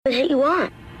is it you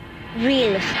want?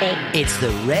 Real estate. It's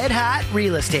the Red Hot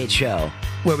Real Estate Show,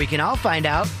 where we can all find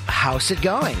out how's it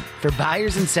going for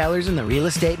buyers and sellers in the real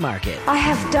estate market. I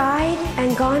have died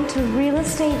and gone to real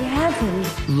estate heaven.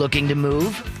 Looking to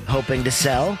move? Hoping to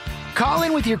sell? Call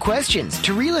in with your questions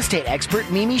to real estate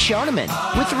expert Mimi Shoneman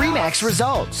with RE/MAX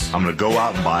Results. I'm going to go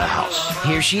out and buy a house.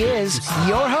 Here she is,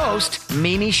 your host,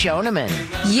 Mimi Shoneman.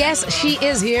 Yes, she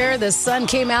is here. The sun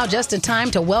came out just in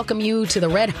time to welcome you to the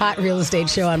Red Hot Real Estate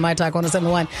Show on My Talk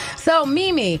 107.1. So,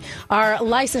 Mimi, our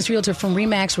licensed realtor from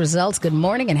RE/MAX Results, good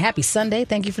morning and happy Sunday.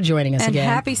 Thank you for joining us again.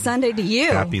 And happy Sunday to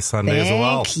you. Happy Sunday as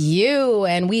well. Thank you.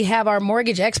 And we have our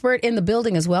mortgage expert in the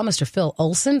building as well, Mr. Phil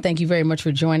Olson. Thank you very much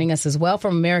for joining us as well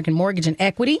from American Mortgage and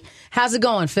Equity. How's it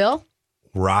going, Phil?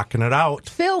 Rocking it out.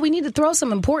 Phil, we need to throw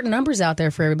some important numbers out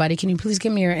there for everybody. Can you please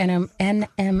give me your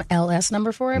NMLS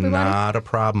number for everybody? Not a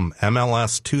problem.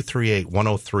 MLS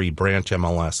 238103, branch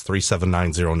MLS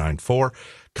 3799094,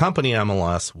 company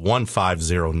MLS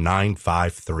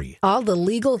 150953. All the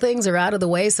legal things are out of the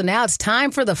way, so now it's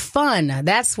time for the fun.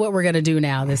 That's what we're going to do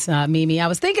now, Mimi. I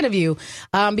was thinking of you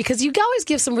because you always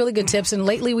give some really good tips, and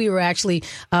lately we were actually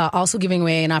also giving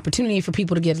away an opportunity for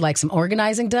people to get like some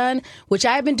organizing done, which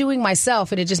I've been doing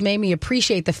myself, and it just made me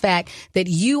appreciate the fact that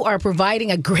you are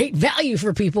providing a great value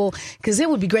for people, because it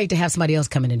would be great to have somebody else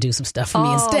come in and do some stuff for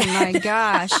me instead. Oh, my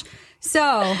gosh.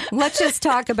 So let's just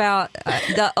talk about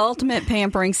the ultimate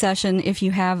pampering session if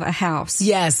you have a house.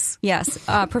 Yes. Yes.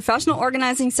 Professional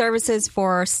organizing services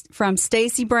from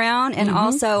Stacy Brown, and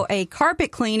also a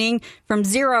carpet cleaning from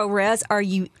Zero Res. Are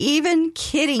you even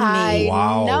kidding me?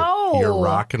 Wow. No. You're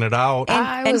rocking it out.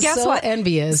 And guess what?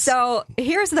 Envious. So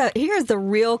here's the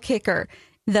real kicker.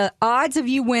 The odds of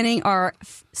you winning are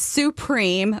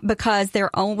supreme because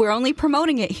we're only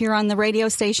promoting it here on the radio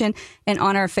station and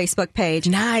on our Facebook page.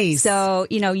 Nice. So,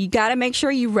 you got to make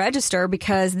sure you register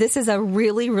because this is a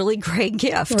really, really great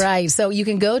gift. Right. So you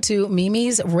can go to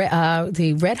Mimi's,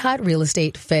 the Red Hot Real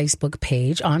Estate Facebook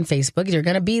page on Facebook. You're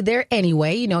going to be there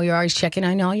anyway. You're always checking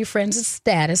on all your friends'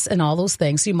 status and all those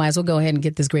things. So you might as well go ahead and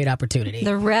get this great opportunity.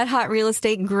 The Red Hot Real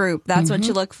Estate Group. That's what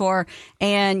you look for.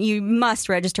 And you must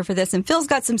register for this. And Phil's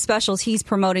got some specials he's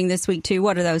promoting this week, too.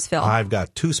 What are those, Phil? I've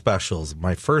got two specials.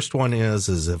 My first one is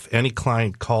if any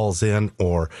client calls in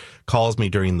or calls me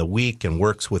during the week and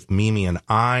works with Mimi and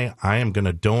I am going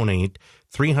to donate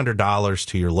 $300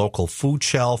 to your local food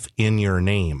shelf in your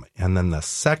name. And then the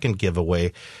second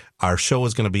giveaway, our show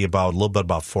is going to be a little bit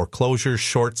about foreclosures,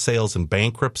 short sales, and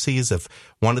bankruptcies. If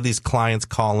one of these clients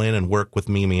call in and work with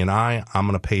Mimi and I'm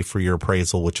going to pay for your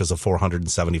appraisal, which is a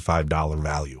 $475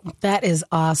 value. That is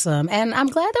awesome. And I'm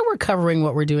glad that we're covering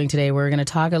what we're doing today. We're going to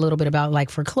talk a little bit about like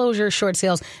foreclosure, short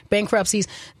sales, bankruptcies,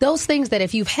 those things that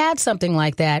if you've had something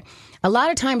like that, a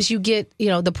lot of times you get,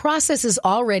 the process is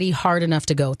already hard enough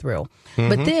to go through.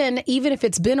 But then even if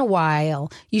it's been a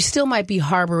while, you still might be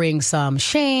harboring some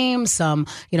shame, some,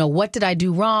 what did I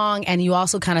do wrong? And you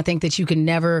also kind of think that you can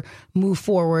never move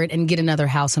forward and get another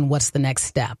house, and what's the next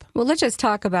step? Well, let's just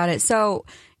talk about it. So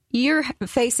you're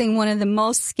facing one of the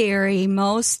most scary,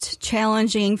 most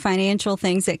challenging financial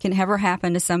things that can ever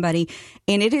happen to somebody.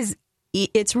 And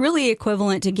it's really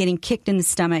equivalent to getting kicked in the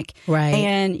stomach. Right.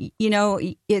 And,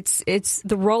 it's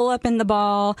the roll up in the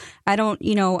ball. I don't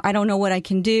know what I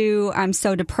can do. I'm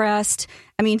so depressed.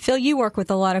 I mean, Phil, you work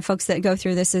with a lot of folks that go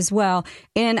through this as well.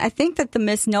 And I think that the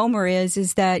misnomer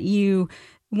is that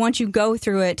once you go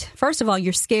through it, first of all,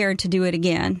 you're scared to do it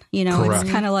again. Correct. It's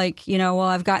kind of like, well,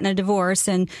 I've gotten a divorce,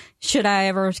 and should I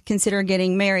ever consider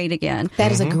getting married again?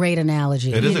 That is a great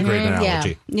analogy. It is a great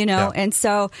analogy. Yeah. And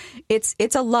so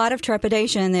it's a lot of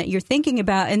trepidation that you're thinking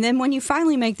about. And then when you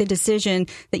finally make the decision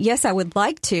that, yes, I would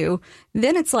like to,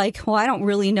 then it's like, well, I don't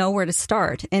really know where to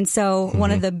start. And so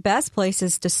one of the best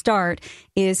places to start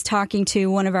is talking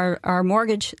to one of our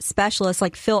mortgage specialists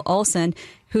like Phil Olson,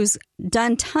 who's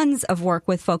done tons of work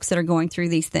with folks that are going through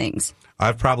these things.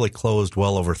 I've probably closed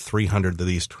well over 300 of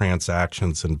these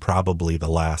transactions in probably the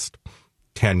last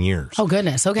 10 years. Oh,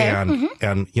 goodness. Okay.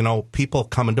 And people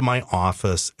come into my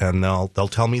office and they'll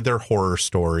tell me their horror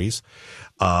stories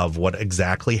of what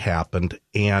exactly happened.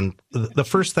 And the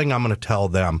first thing I'm going to tell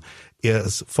them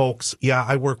is, folks, yeah,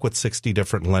 I work with 60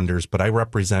 different lenders, but I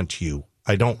represent you.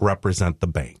 I don't represent the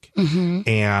bank.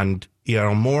 And,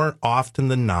 more often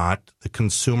than not, the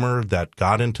consumer that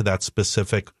got into that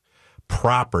specific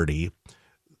property,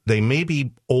 they may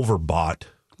be overbought.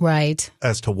 Right.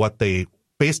 As to what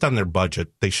based on their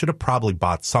budget, they should have probably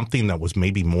bought something that was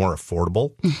maybe more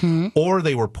affordable, or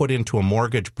they were put into a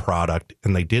mortgage product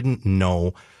and they didn't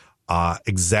know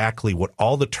exactly what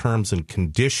all the terms and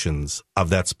conditions of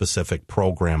that specific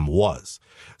program was.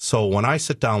 So when I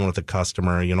sit down with a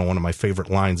customer, one of my favorite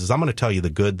lines is, I'm going to tell you the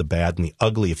good, the bad, and the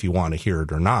ugly if you want to hear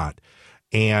it or not.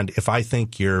 And if I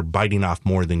think you're biting off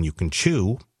more than you can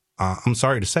chew, I'm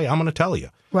sorry to say, I'm going to tell you.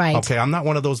 Right. Okay, I'm not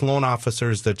one of those loan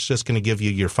officers that's just going to give you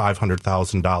your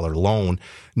 $500,000 loan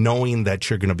knowing that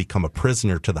you're going to become a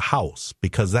prisoner to the house,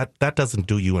 because that doesn't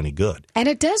do you any good. And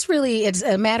it does really, it's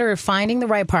a matter of finding the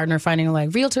right partner, finding the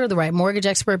right realtor, the right mortgage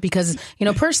expert, because,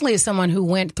 personally as someone who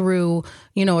went through,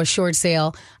 a short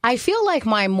sale, I feel like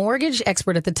my mortgage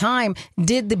expert at the time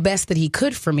did the best that he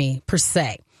could for me, per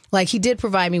se. Like, he did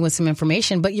provide me with some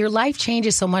information, but your life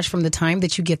changes so much from the time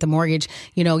that you get the mortgage.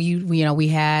 We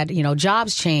had,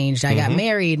 jobs changed. I got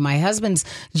married. My husband's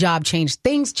job changed.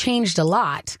 Things changed a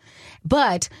lot.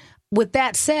 But with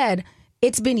that said,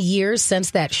 it's been years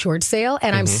since that short sale,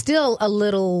 and I'm still a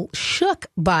little shook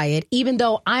by it, even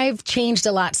though I've changed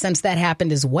a lot since that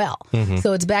happened as well.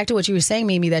 So it's back to what you were saying,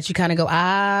 Mimi, that you kind of go,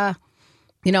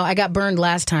 I got burned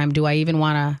last time. Do I even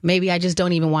want to? Maybe I just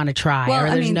don't even want to try, or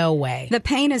there's no way. The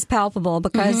pain is palpable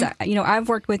because, I've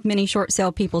worked with many short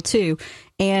sale people too.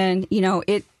 And,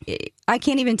 I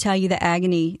can't even tell you the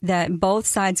agony that both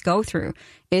sides go through.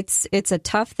 It's a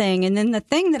tough thing. And then the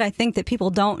thing that I think that people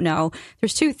don't know,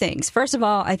 there's two things. First of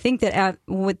all, I think that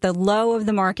with the low of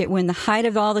the market, when the height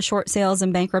of all the short sales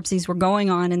and bankruptcies were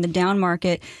going on in the down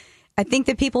market, I think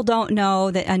that people don't know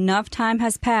that enough time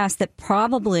has passed that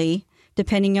probably,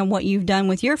 depending on what you've done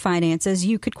with your finances,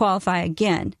 you could qualify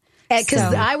again.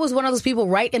 Because I was one of those people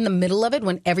right in the middle of it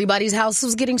when everybody's house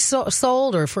was getting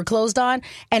sold or foreclosed on,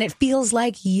 and it feels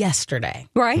like yesterday.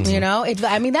 Right.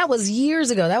 That was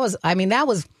years ago. That was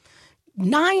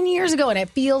 9 years ago, and it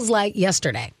feels like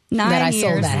yesterday that I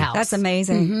sold that house. That's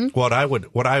amazing. What I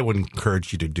would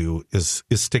encourage you to do is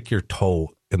stick your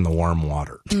toe in the warm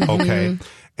water. Okay.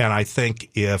 And I think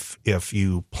if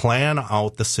you plan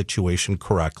out the situation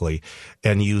correctly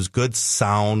and use good,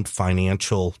 sound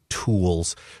financial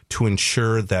tools to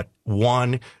ensure that,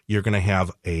 one, you're going to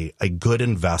have a good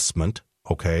investment,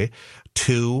 okay?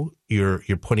 Two, you're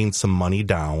putting some money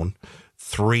down.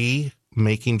 Three,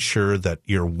 making sure that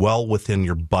you're well within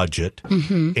your budget.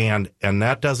 And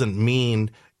that doesn't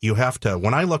mean you have to,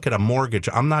 when I look at a mortgage,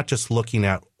 I'm not just looking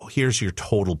at, here's your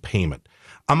total payment.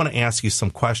 I'm going to ask you some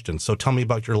questions. So tell me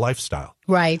about your lifestyle.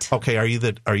 Right. Okay. Are you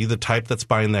the type that's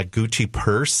buying that Gucci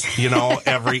purse,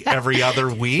 every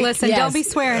other week? Listen, don't be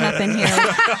swearing up in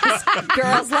here.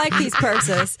 Girls like these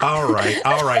purses. All right.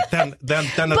 Then but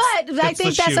I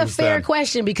think that's a fair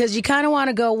question, because you kind of want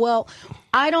to go, well,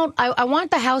 I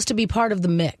want the house to be part of the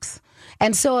mix.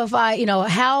 And so if I,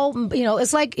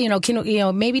 it's like,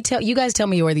 maybe you guys tell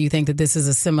me whether you think that this is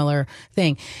a similar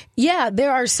thing. Yeah,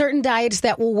 there are certain diets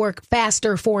that will work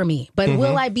faster for me, but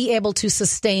will I be able to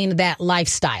sustain that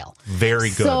lifestyle? Very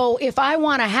good. So if I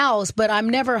want a house, but I'm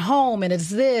never home and it's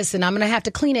this and I'm going to have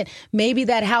to clean it, maybe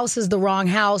that house is the wrong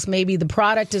house. Maybe the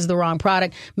product is the wrong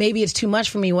product. Maybe it's too much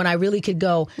for me when I really could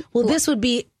go, well, this would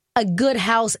be a good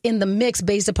house in the mix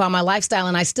based upon my lifestyle,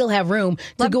 and I still have room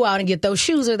to go out and get those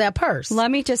shoes or that purse.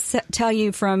 Let me just tell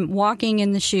you, from walking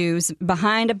in the shoes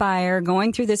behind a buyer,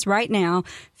 going through this right now,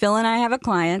 Phil and I have a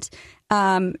client,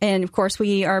 and of course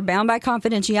we are bound by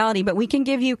confidentiality, but we can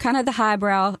give you kind of the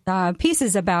highbrow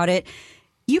pieces about it.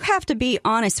 You have to be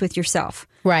honest with yourself.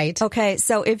 Right. Okay,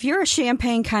 so if you're a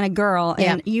champagne kind of girl,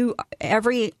 and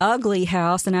every ugly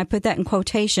house, and I put that in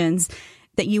quotations,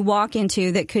 that you walk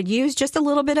into that could use just a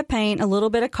little bit of paint, a little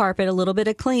bit of carpet, a little bit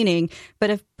of cleaning, but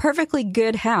a perfectly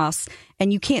good house,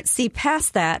 and you can't see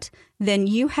past that, then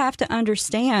you have to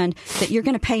understand that you're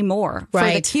going to pay more for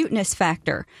the cuteness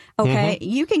factor. Okay.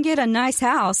 You can get a nice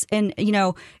house and,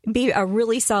 be a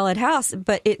really solid house,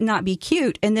 but it not be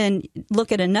cute. And then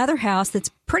look at another house that's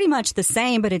pretty much the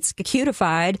same, but it's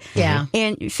cutified. Yeah.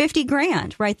 And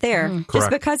 $50,000 right there, just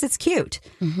because it's cute.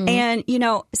 And,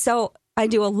 so I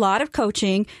do a lot of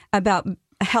coaching about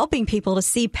helping people to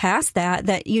see past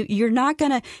that you're not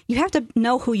going to, you have to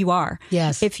know who you are.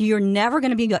 Yes. If you're never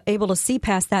going to be able to see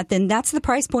past that, then that's the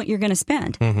price point you're going to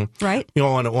spend. Right.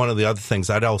 One of the other things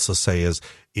I'd also say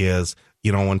is,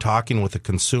 when talking with a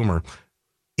consumer,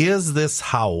 is this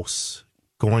house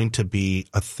going to be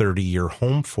a 30-year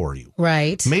home for you?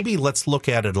 Right. Maybe let's look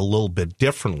at it a little bit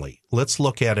differently. Let's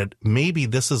look at it, maybe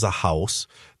this is a house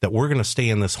that we're going to stay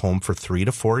in this home for 3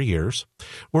 to 4 years.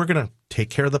 We're going to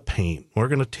take care of the paint. We're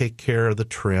going to take care of the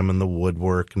trim and the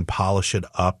woodwork and polish it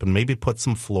up and maybe put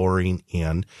some flooring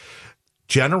in,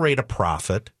 generate a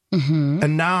profit.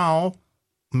 And now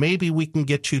maybe we can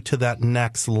get you to that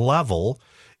next level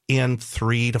in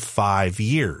 3 to 5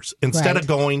 years. Instead of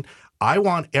going, I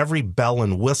want every bell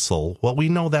and whistle. Well, we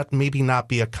know that maybe not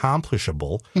be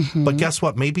accomplishable, but guess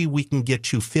what? Maybe we can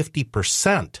get you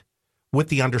 50% with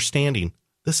the understanding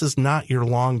this is not your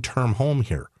long-term home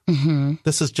here.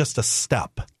 This is just a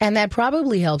step. And that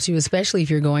probably helps you, especially if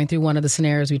you're going through one of the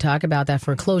scenarios we talk about, that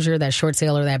foreclosure, that short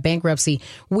sale, or that bankruptcy,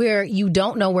 where you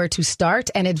don't know where to start.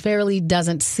 And it really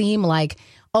doesn't seem like,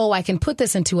 oh, I can put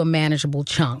this into a manageable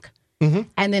chunk. And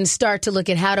then start to look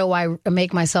at how do I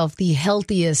make myself the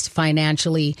healthiest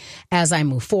financially as I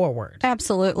move forward.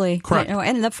 Absolutely. Correct. You know,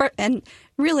 and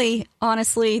really,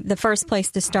 honestly, the first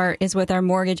place to start is with our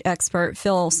mortgage expert,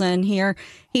 Phil Olson here.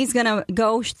 He's going to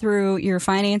go through your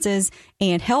finances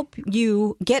and help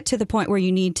you get to the point where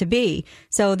you need to be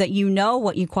so that you know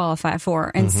what you qualify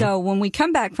for. And so when we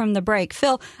come back from the break,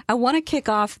 Phil, I want to kick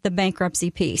off the bankruptcy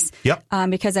piece. Yep.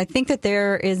 Because I think that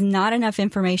there is not enough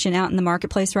information out in the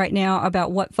marketplace right now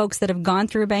about what folks that have gone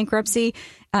through bankruptcy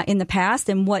in the past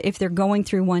and what, if they're going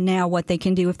through one now, what they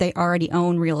can do if they already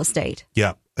own real estate.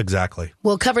 Yeah, exactly.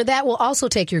 We'll cover that. We'll also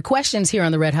take your questions here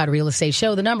on the Red Hot Real Estate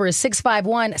Show. The number is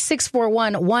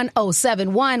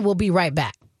 651-641-1071. We'll be right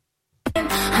back.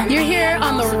 You're here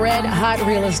on the Red Hot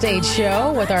Real Estate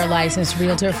Show with our licensed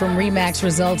realtor from RE/MAX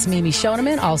Results, Mimi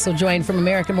Shoneman, also joined from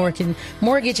American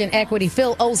Mortgage and Equity,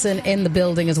 Phil Olson, in the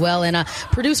building as well. And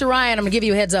producer Ryan, I'm going to give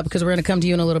you a heads up because we're going to come to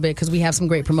you in a little bit because we have some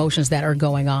great promotions that are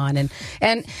going on. And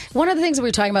one of the things that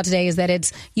we're talking about today is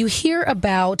that you hear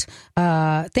about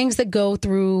things that go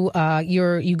through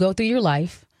your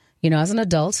life. You know, as an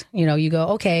adult, you go,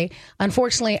 okay,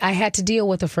 unfortunately, I had to deal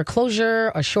with a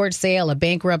foreclosure, a short sale, a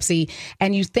bankruptcy,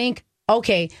 and you think,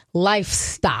 okay, life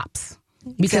stops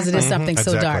because it is something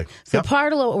so dark. So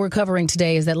part of what we're covering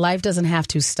today is that life doesn't have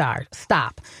to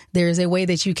stop. There is a way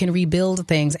that you can rebuild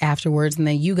things afterwards, and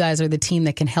then you guys are the team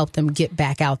that can help them get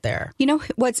back out there. You know,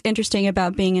 what's interesting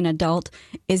about being an adult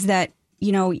is that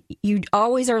you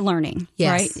always are learning,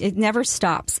 right? It never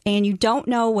stops. And you don't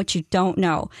know what you don't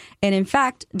know. And in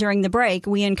fact, during the break,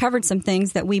 we uncovered some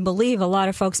things that we believe a lot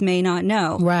of folks may not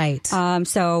know. Right.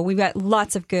 So we've got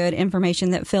lots of good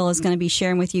information that Phil is going to be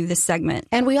sharing with you this segment.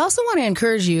 And we also want to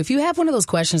encourage you, if you have one of those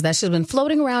questions that's just been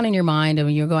floating around in your mind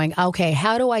and you're going, okay,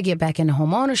 how do I get back into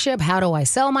home ownership? How do I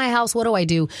sell my house? What do I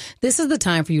do? This is the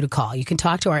time for you to call. You can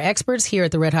talk to our experts here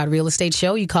at the Red Hot Real Estate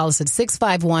Show. You call us at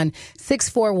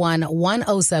 651-641-1071,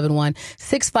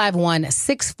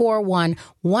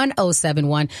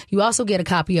 651-641-1071. You also get a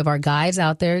copy of our guides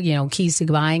out there, keys to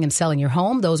buying and selling your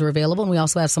home. Those are available. And we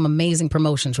also have some amazing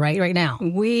promotions right now.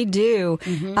 We do.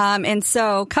 And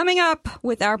so coming up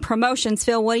with our promotions,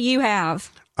 Phil, what do you have?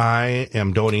 I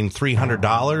am donating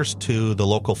 $300 to the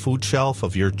local food shelf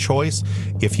of your choice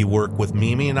if you work with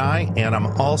Mimi and I. And I'm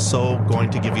also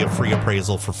going to give you a free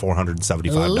appraisal for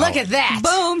 $475. Look at that.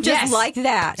 Boom. Just like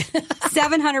that.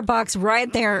 $700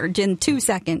 right there in 2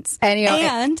 seconds.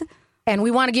 And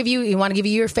we want to give you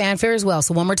your fanfare as well.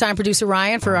 So one more time, producer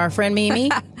Ryan, for our friend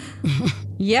Mimi.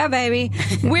 Yeah, baby.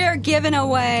 We're giving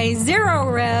away Zero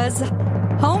Res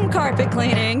home carpet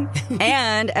cleaning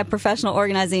and a professional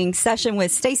organizing session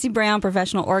with Stacy Brown,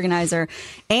 professional organizer.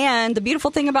 And the beautiful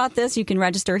thing about this, you can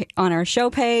register on our show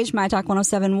page, My Talk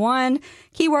 1071,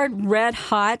 keyword Red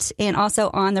Hot, and also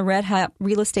on the Red Hot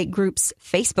Real Estate Group's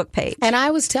Facebook page. And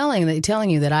I was telling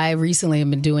you that I recently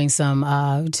have been doing some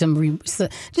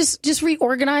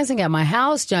reorganizing at my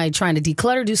house, trying to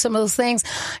declutter, do some of those things.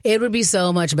 It would be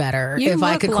so much better if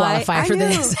I could qualify for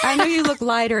this. I know you look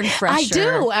lighter and fresher. I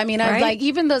do. I mean, right? I'm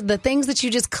like, even the things that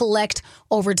you just collect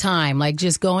over time, like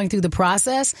just going through the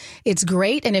process, it's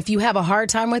great. And if you have a hard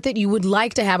time with it, you would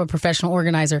like to have a professional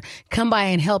organizer come by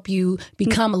and help you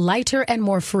become lighter and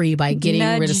more free by getting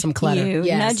rid of some clutter.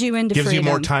 Nudge you into Gives freedom.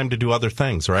 you more time to do other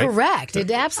things, right? Correct.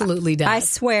 It absolutely does. I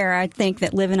swear, I think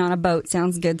that living on a boat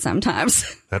sounds good sometimes.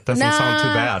 That doesn't sound too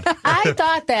bad. I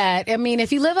thought that. I mean,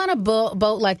 if you live on a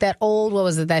boat like that old, what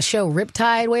was it, that show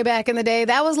Riptide way back in the day,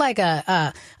 that was like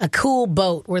a cool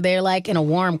boat where they're like in a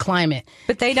warm climate.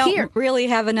 But they don't really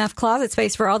have enough closet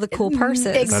space for all the cool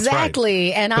purses.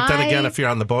 Exactly. Right. But then again, if you're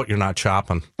on the boat, you're not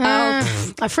shopping.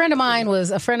 A friend of mine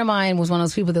was one of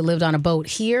those people that lived on a boat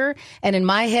here. And in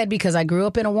my head, because I grew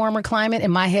up in a warmer climate,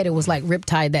 in my head, it was like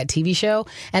Riptide, that TV show.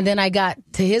 And then I got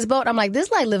to his boat. I'm like, this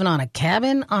is like living on a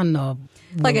cabin on the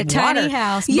like a water. Tiny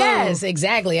house. Boom. Yes,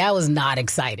 exactly. I was not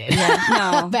excited.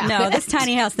 Yeah, no, this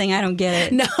tiny house thing, I don't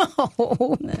get it. No.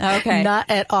 Okay. Not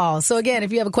at all. So again,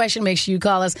 if you have a question, make sure you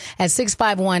call us at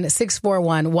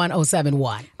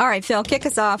 651-641-1071. All right, Phil, kick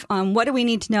us off on what do we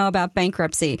need to know about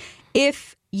bankruptcy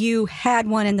if you had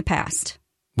one in the past?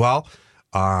 Well,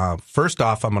 first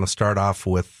off, I'm going to start off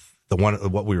with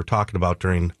what we were talking about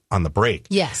on the break.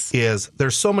 Yes. Is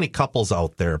there's so many couples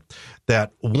out there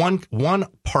that one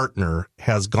partner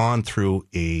has gone through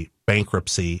a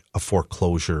bankruptcy, a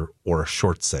foreclosure, or a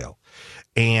short sale.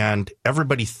 And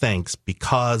everybody thinks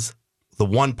because the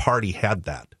one party had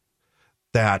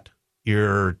that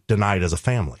you're denied as a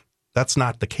family. That's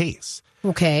not the case.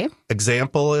 Okay.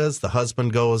 Example is the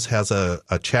husband has a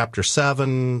Chapter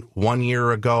 7 1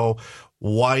 year ago.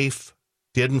 Wife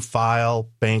didn't file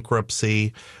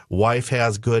bankruptcy. Wife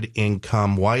has good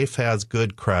income. Wife has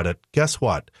good credit. Guess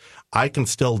what? I can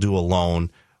still do a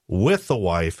loan with the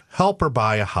wife, help her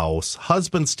buy a house.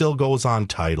 Husband still goes on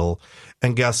title.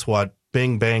 And guess what?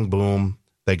 Bing, bang, boom.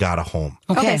 They got a home.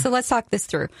 Okay, so let's talk this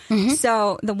through.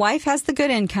 So the wife has the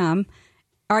good income.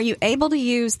 Are you able to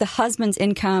use the husband's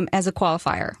income as a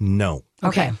qualifier? No.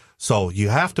 Okay. So you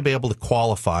have to be able to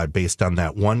qualify based on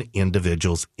that one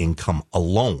individual's income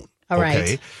alone. All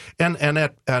right.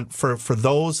 And for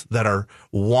those that are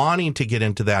wanting to get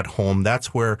into that home,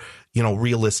 that's where,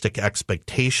 realistic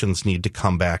expectations need to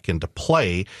come back into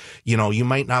play. You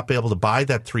might not be able to buy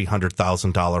that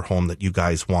 $300,000 home that you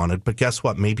guys wanted, but guess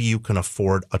what? Maybe you can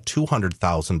afford a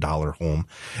 $200,000 home.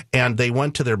 And they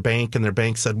went to their bank and their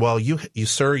bank said, well, you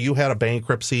sir, you had a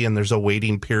bankruptcy and there's a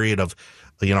waiting period of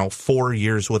 4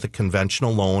 years with a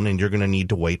conventional loan, and you're going to need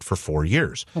to wait for 4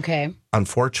 years. Okay.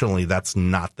 Unfortunately, that's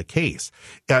not the case.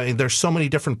 There's so many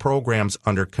different programs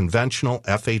under conventional,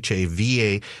 FHA,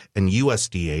 VA, and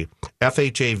USDA.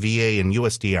 FHA, VA, and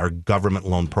USDA are government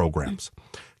loan programs.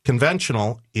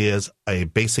 Conventional is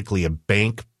basically a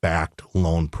bank-backed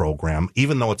loan program,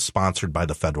 even though it's sponsored by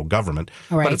the federal government,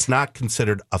 right. But it's not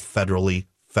considered a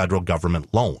federal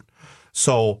government loan.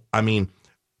 So,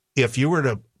 if you were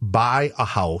to buy a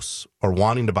house or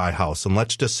wanting to buy a house, and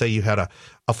let's just say you had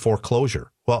a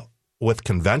foreclosure. Well, with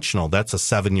conventional, that's a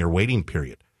 7-year waiting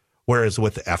period. Whereas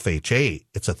with FHA,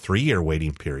 it's a 3-year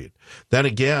waiting period. Then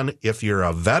again, if you're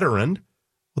a veteran,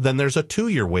 then there's a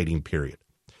 2-year waiting period.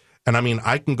 And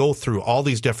I can go through all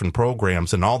these different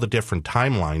programs and all the different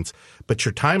timelines, but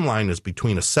your timeline is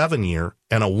between a 7-year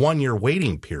and a 1-year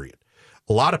waiting period.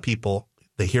 A lot of people,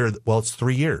 they hear, well, it's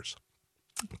 3 years.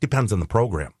 It depends on the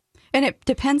program. And it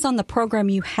depends on the program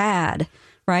you had,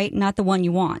 right? Not the one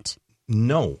you want.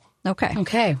 No. Okay.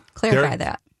 Clarify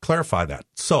that.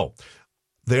 So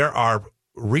there are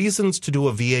reasons to do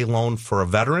a VA loan for a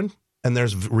veteran, and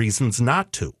there's reasons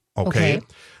not to. Okay.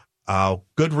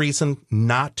 Good reason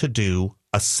not to do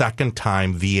a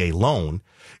second-time VA loan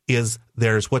is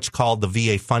there's what's called the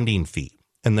VA funding fee.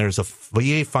 And there's a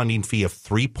VA funding fee of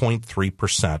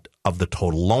 3.3% of the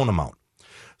total loan amount.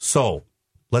 So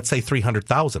let's say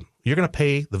 $300,000. You're going to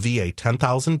pay the VA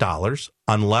 $10,000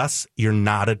 unless you're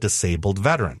not a disabled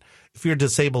veteran. If you're a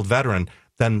disabled veteran,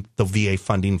 then the VA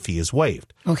funding fee is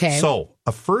waived. Okay. So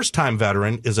a first-time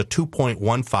veteran is a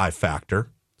 2.15 factor.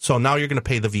 So now you're going to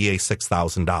pay the VA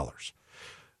 $6,000.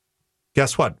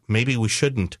 Guess what? Maybe we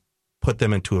shouldn't put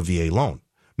them into a VA loan.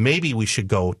 Maybe we should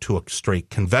go to a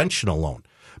straight conventional loan.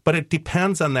 But it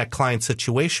depends on that client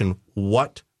situation.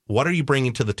 What are you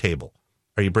bringing to the table?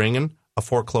 Are you bringing a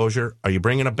foreclosure? Are you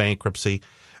bringing a bankruptcy?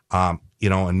 And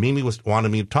Mimi wanted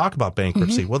me to talk about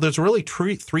bankruptcy. Well, there's really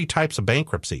three types of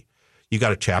bankruptcy. You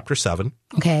got a Chapter 7.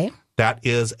 Okay. That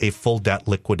is a full debt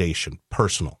liquidation,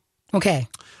 personal. Okay.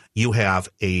 You have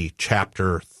a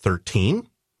Chapter 13.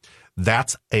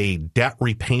 That's a debt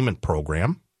repayment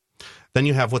program. Then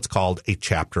you have what's called a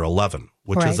Chapter 11,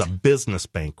 which is a business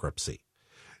bankruptcy.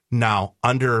 Now,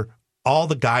 under all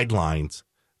the guidelines,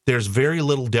 there's very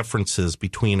little differences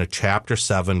between a Chapter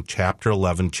 7, Chapter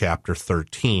 11, Chapter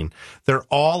 13. They're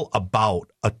all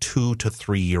about a 2 to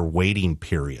 3 year waiting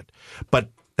period. But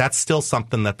that's still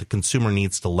something that the consumer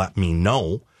needs to let me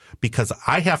know, because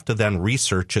I have to then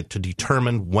research it to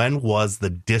determine when was the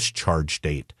discharge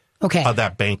date of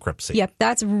that bankruptcy. Yep,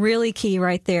 that's really key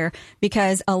right there,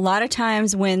 because a lot of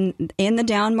times when in the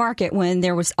down market, when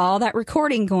there was all that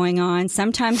recording going on,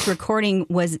 sometimes recording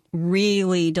was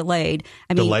really delayed.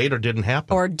 Delayed or didn't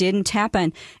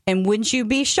happen. And wouldn't you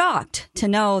be shocked to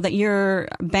know that your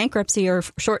bankruptcy or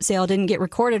short sale didn't get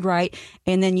recorded right,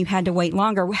 and then you had to wait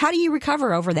longer? How do you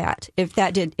recover over that if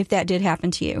that did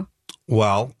happen to you?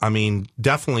 Well,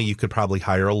 definitely you could probably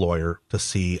hire a lawyer to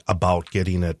see about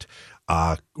getting it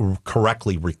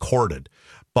correctly recorded.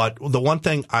 But the one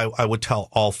thing I would tell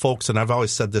all folks, and I've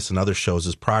always said this in other shows,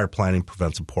 is prior planning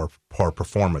prevents a poor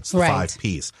performance, the 5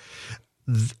 Ps.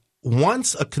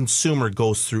 Once a consumer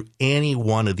goes through any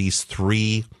one of these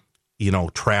 3,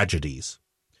 tragedies,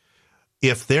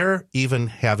 if they're even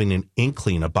having an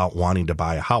inkling about wanting to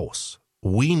buy a house,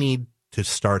 we need to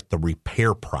start the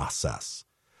repair process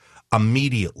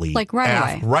immediately. Like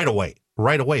right away.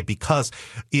 Right away, because,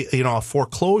 a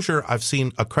foreclosure, I've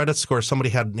seen a credit score, somebody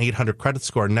had an 800 credit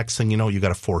score, next thing you know, you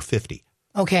got a 450.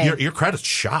 Okay. Your credit's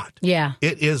shot. Yeah.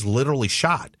 It is literally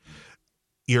shot.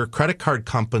 Your credit card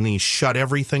company shut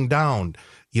everything down.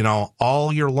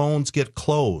 All your loans get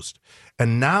closed.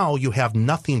 And now you have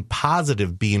nothing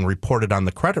positive being reported on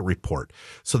the credit report.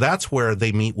 So that's where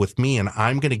they meet with me, and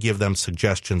I'm going to give them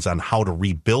suggestions on how to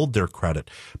rebuild their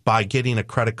credit by getting a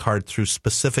credit card through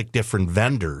specific different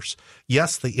vendors.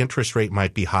 Yes, the interest rate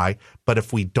might be high, but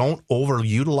if we don't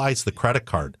overutilize the credit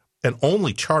card and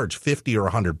only charge $50 or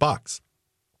 $100,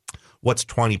 what's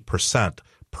 20%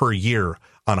 per year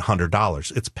on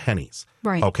 $100? It's pennies.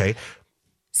 Right. Okay.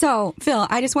 So, Phil,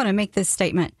 I just want to make this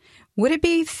statement. Would it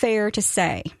be fair to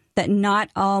say that not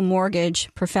all mortgage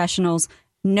professionals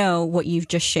know what you've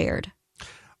just shared?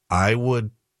 I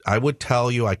would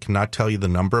tell you, I cannot tell you the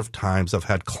number of times I've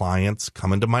had clients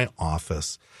come into my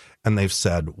office and they've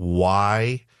said,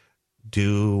 why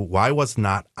was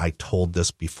not I told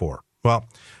this before? Well,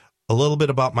 a little bit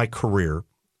about my career.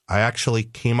 I actually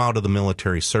came out of the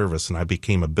military service and I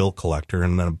became a bill collector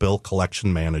and then a bill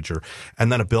collection manager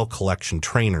and then a bill collection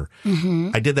trainer. Mm-hmm.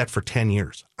 I did that for 10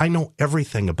 years. I know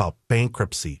everything about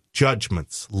bankruptcy,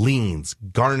 judgments, liens,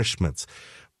 garnishments,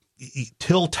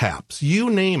 till taps, you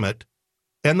name it,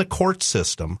 and the court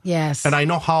system. Yes. And I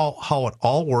know how it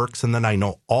all works. And then I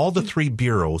know all the three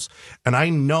bureaus, and I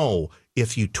know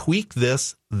if you tweak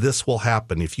this, this will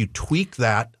happen. If you tweak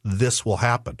that, this will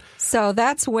happen. So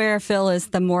that's where Phil is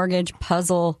the mortgage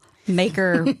puzzle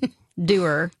maker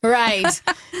doer. Right.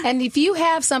 And if you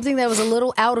have something that was a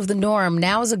little out of the norm,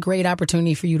 now is a great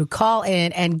opportunity for you to call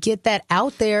in and get that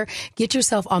out there. Get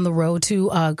yourself on the road to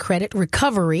credit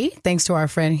recovery, thanks to our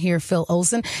friend here, Phil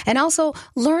Olson. And also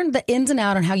learn the ins and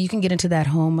outs on how you can get into that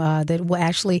home that will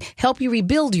actually help you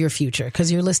rebuild your future,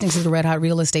 because you're listening to the Red Hot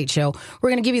Real Estate Show.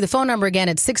 We're going to give you the phone number again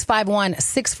at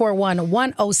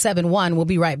 651-641-1071. We'll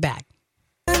be right back.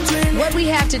 What we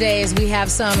have today is we have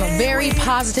some very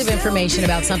positive information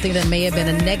about something that may have been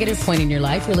a negative point in your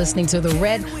life. You're listening to the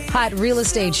Red Hot Real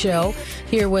Estate Show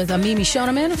here with Mimi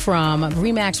Shoneman from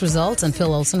RE/MAX Results and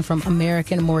Phil Olson from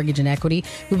American Mortgage and Equity.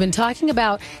 We've been talking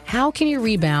about how can you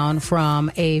rebound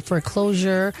from a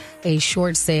foreclosure, a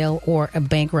short sale, or a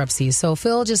bankruptcy. So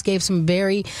Phil just gave some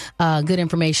very good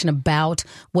information about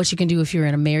what you can do if you're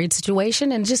in a married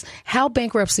situation and just how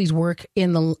bankruptcies work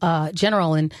in the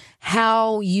general, and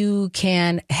how you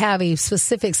can have a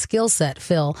specific skill set,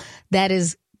 Phil, that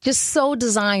is just so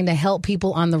designed to help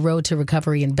people on the road to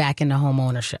recovery and back into home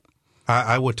ownership.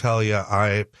 I would tell you,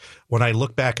 when I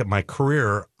look back at my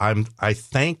career, I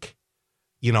thank,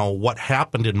 what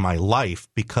happened in my life,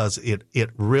 because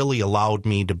it really allowed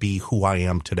me to be who I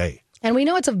am today. And we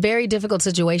know it's a very difficult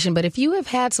situation, but if you have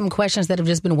had some questions that have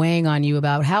just been weighing on you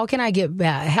about how can I get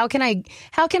back, how can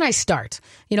I start?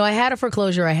 I had a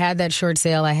foreclosure, I had that short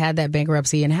sale, I had that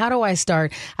bankruptcy, and how do I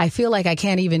start? I feel like I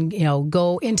can't even,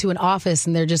 go into an office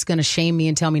and they're just going to shame me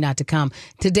and tell me not to come.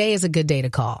 Today is a good day to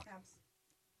call.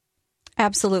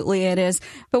 Absolutely, it is.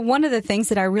 But one of the things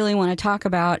that I really want to talk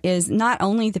about is not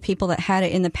only the people that had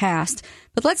it in the past,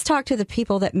 but let's talk to the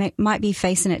people that might be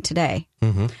facing it today.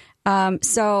 Mm-hmm.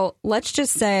 So let's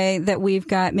just say that we've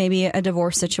got maybe a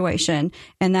divorce situation,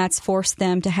 and that's forced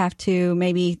them to have to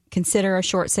maybe consider a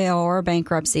short sale or a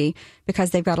bankruptcy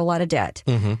because they've got a lot of debt.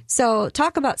 Mm-hmm. So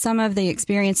talk about some of the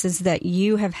experiences that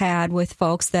you have had with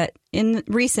folks that in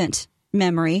recent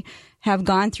memory have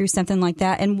gone through something like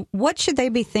that, and what should they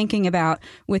be thinking about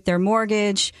with their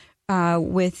mortgage,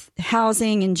 with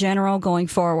housing in general going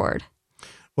forward?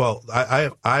 Well, I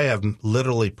have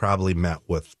literally probably met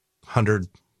with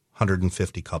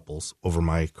 150 couples over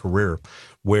my career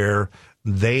where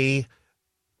they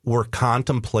were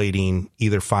contemplating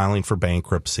either filing for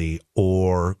bankruptcy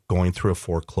or going through a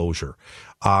foreclosure.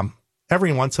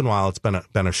 Every once in a while, it's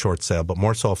been a short sale, but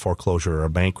more so a foreclosure or a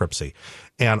bankruptcy.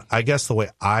 And I guess the way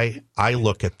I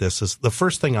look at this is the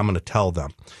first thing I'm going to tell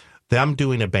them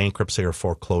doing a bankruptcy or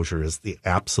foreclosure is the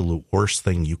absolute worst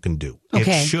thing you can do.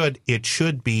 Okay. It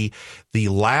should be the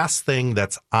last thing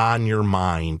that's on your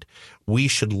mind. We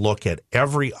should look at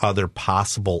every other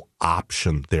possible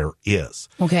option there is.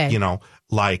 Okay.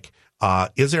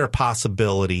 Is there a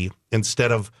possibility,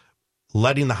 instead of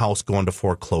letting the house go into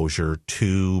foreclosure,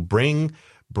 to bring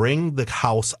the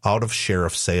house out of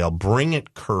sheriff's sale, bring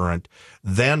it current,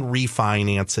 then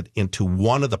refinance it into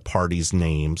one of the parties'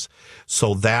 names,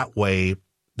 so that way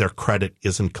their credit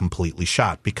isn't completely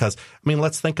shot? Because,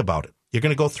 let's think about it. You're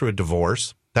going to go through a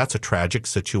divorce. That's a tragic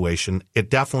situation. It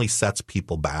definitely sets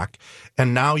people back.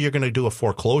 And now you're going to do a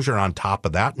foreclosure on top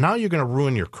of that. Now you're going to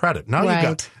ruin your credit.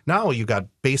 Now you got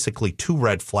basically 2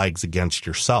 red flags against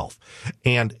yourself.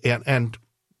 And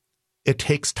it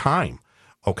takes time.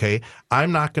 Okay.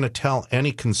 I'm not going to tell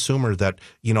any consumer that,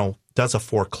 does a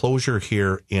foreclosure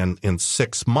here in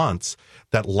 6 months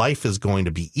that life is going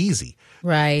to be easy.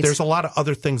 Right. There's a lot of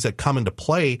other things that come into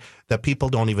play that people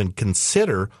don't even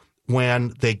consider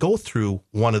when they go through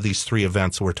one of these 3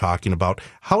 events we're talking about.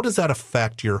 How does that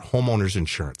affect your homeowner's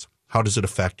insurance? How does it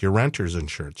affect your renter's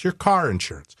insurance, your car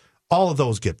insurance? All of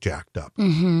those get jacked up.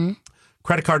 Mm-hmm.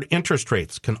 Credit card interest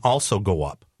rates can also go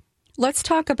up. Let's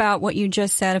talk about what you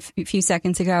just said a few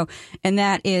seconds ago, and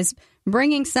that is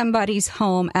bringing somebody's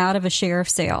home out of a sheriff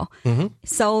sale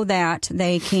so that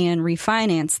they can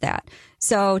refinance that.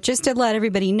 So just to let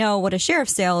everybody know what a sheriff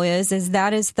sale is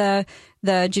that is the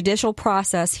judicial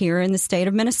process here in the state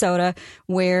of Minnesota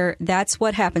where that's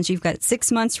what happens. You've got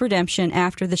 6 months redemption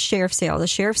after the sheriff sale. The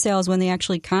sheriff sale is when they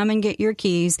actually come and get your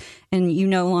keys and you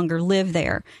no longer live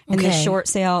there. And the short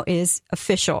sale is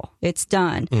official. It's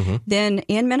done. Then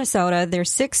in Minnesota,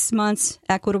 there's 6 months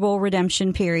equitable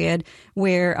redemption period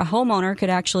where a homeowner could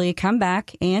actually come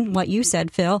back and what you said,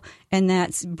 Phil, and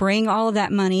that's bring all of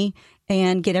that money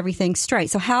and get everything straight.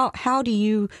 So how do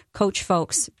you coach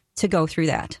folks to go through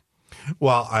that?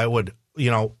 Well, I would,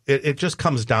 it just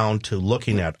comes down to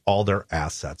looking at all their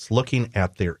assets, looking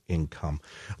at their income,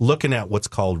 looking at what's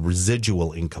called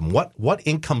residual income. What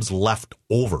income's left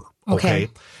over? Okay.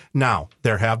 Now,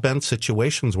 there have been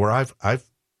situations where I've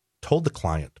told the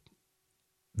client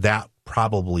that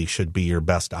probably should be your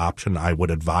best option. I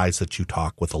would advise that you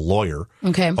talk with a lawyer.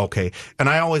 Okay. And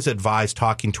I always advise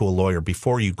talking to a lawyer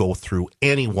before you go through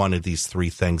any one of these 3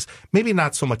 things. Maybe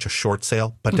not so much a short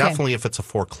sale, but definitely if it's a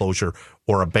foreclosure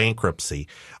or a bankruptcy.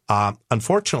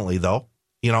 Unfortunately, though,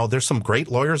 there's some great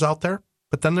lawyers out there,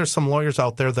 but then there's some lawyers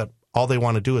out there that all they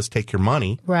want to do is take your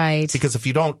money. Right. Because if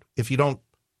you don't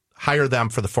hire them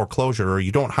for the foreclosure or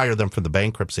you don't hire them for the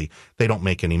bankruptcy, they don't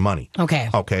make any money. Okay.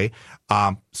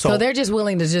 So they're just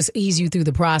willing to just ease you through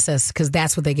the process because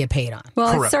that's what they get paid on.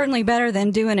 Well, Correct. It's certainly better than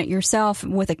doing it yourself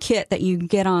with a kit that you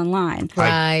get online.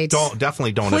 Right.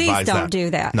 Definitely don't Please advise that. Please don't do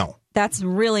that. No. That's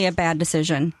really a bad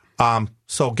decision.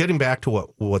 So getting back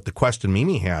to what the question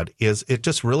Mimi had is it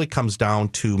just really comes down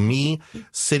to me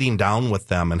sitting down with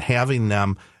them and having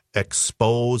them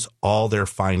expose all their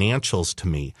financials to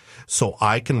me so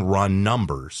I can run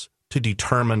numbers to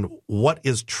determine what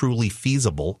is truly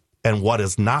feasible and what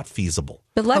is not feasible.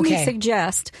 But let me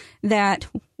suggest that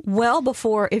well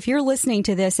before, if you're listening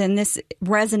to this and this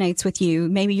resonates with you,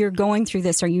 maybe you're going through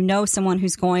this or you know someone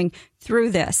who's going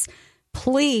through this,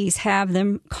 please have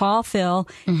them call Phil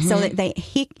so that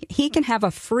he can have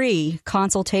a free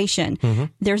consultation.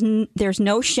 There's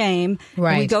no shame.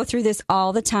 Right. We go through this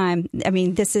all the time. I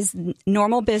mean, this is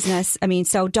normal business. I mean,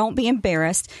 so don't be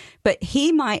embarrassed. But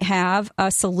he might have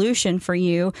a solution for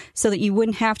you so that you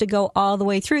wouldn't have to go all the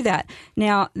way through that.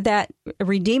 Now, that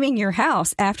redeeming your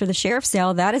house after the sheriff's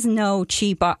sale, that is no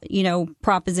cheap,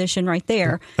 proposition right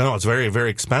there. No, it's very,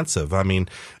 very expensive. I mean,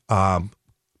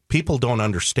 people don't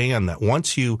understand that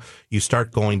once you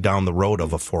start going down the road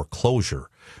of a foreclosure,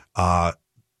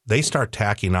 they start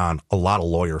tacking on a lot of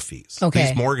lawyer fees. Okay.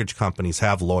 These mortgage companies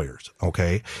have lawyers,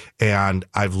 okay? And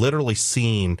I've literally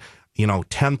seen,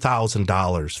 $10,000,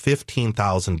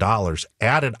 $15,000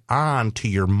 added on to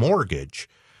your mortgage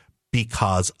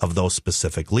because of those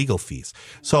specific legal fees.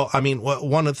 So, I mean,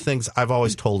 one of the things I've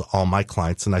always told all my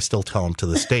clients, and I still tell them to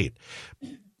this date,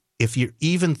 if you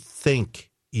even think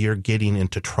you're getting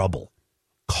into trouble,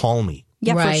 call me.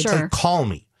 Yeah, Right. for sure. Call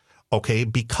me. Okay.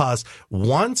 Because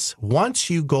once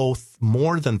you go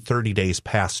more than 30 days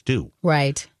past due,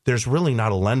 Right. there's really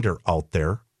not a lender out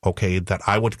there. Okay. That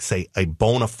I would say a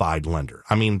bona fide lender.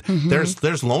 I mean,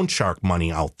 there's loan shark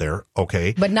money out there.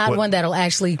 Okay. But not one that'll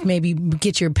actually maybe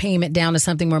get your payment down to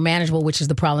something more manageable, which is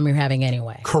the problem you're having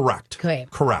anyway. Correct. Okay.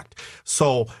 Correct.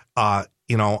 So, I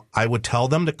would tell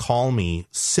them to call me,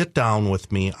 sit down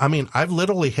with me. I mean, I've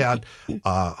literally had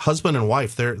husband and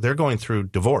wife, they're going through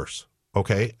divorce,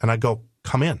 okay? And I go,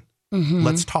 come in,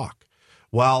 let's talk.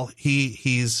 Well,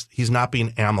 he's not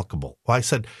being amicable. Well, I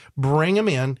said, bring him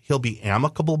in. He'll be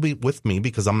amicable with me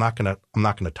because I'm not gonna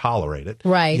tolerate it,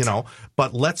 Right.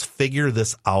 But let's figure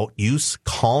this out. Use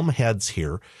calm heads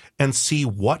here and see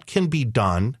what can be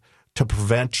done to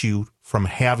prevent you from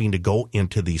having to go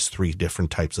into these 3 different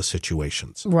types of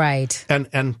situations. Right.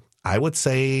 And I would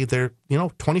say they're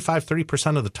 25,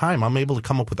 30% of the time, I'm able to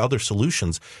come up with other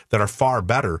solutions that are far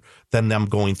better than them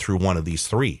going through one of these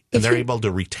three. And they're able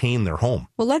to retain their home.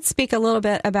 Well, let's speak a little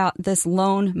bit about this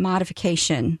loan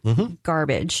modification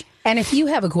garbage. And if you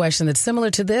have a question that's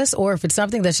similar to this, or if it's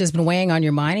something that's just been weighing on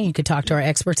your mind, and you could talk to our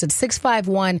experts at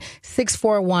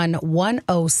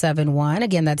 651-641-1071.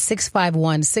 Again, that's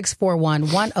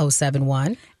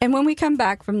 651-641-1071. And when we come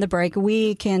back from the break,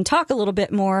 we can talk a little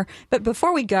bit more. But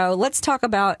before we go, let's talk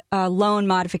about loan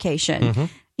modification.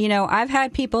 I've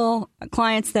had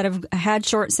clients that have had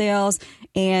short sales,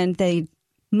 and they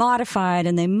modified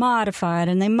and they modified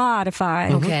and they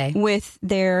modified with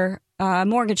their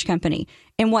mortgage company.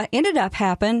 And what ended up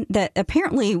happening that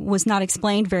apparently was not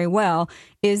explained very well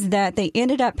is that they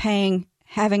ended up having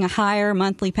a higher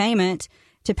monthly payment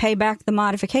to pay back the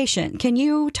modification. Can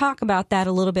you talk about that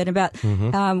a little bit, about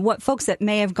what folks that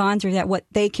may have gone through that, what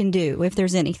they can do, if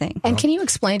there's anything? And can you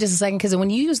explain just a second? Because when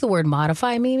you use the word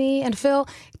modify, Mimi and Phil,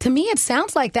 to me it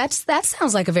sounds like that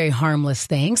sounds like a very harmless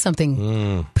thing,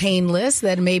 something painless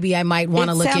that maybe I might want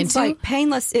to look into. It sounds like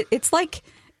painless. It's like...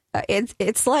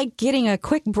 It's like getting a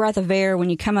quick breath of air when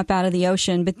you come up out of the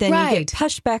ocean, but then you get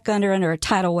pushed back under a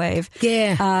tidal wave.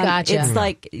 Yeah, gotcha. It's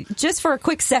like, just for a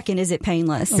quick second, is it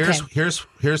painless? Here's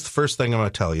the first thing I'm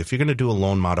going to tell you. If you're going to do a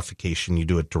loan modification, you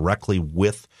do it directly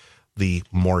with the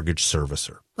mortgage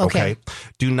servicer. Okay.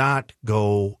 Do not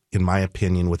go, in my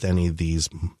opinion, with any of these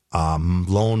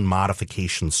loan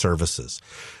modification services.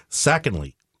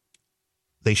 Secondly,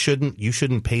 you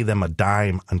shouldn't pay them a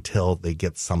dime until they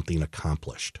get something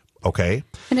accomplished. Okay?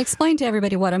 And explain to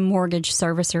everybody what a mortgage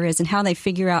servicer is and how they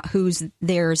figure out whose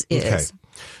theirs is. Okay.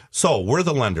 So we're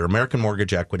the lender, American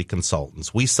Mortgage Equity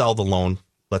Consultants. We sell the loan,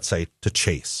 let's say, to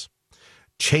Chase.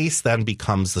 Chase then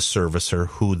becomes the servicer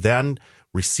who then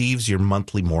receives your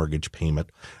monthly mortgage payment.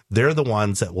 They're the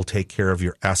ones that will take care of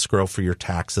your escrow for your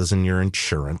taxes and your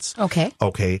insurance.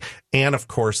 Okay. And of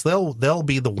course, they'll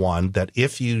be the one that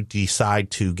if you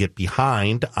decide to get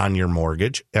behind on your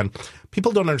mortgage, and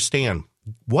people don't understand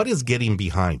what is getting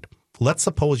behind. Let's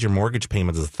suppose your mortgage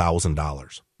payment is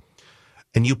 $1,000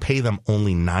 and you pay them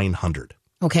only $900.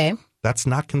 Okay. That's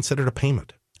not considered a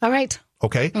payment. All right.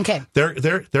 Okay.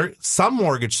 There some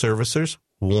mortgage servicers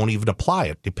won't even apply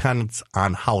it. Depends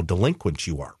on how delinquent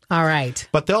you are. All right.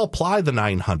 But they'll apply the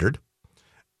 $900,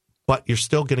 but you're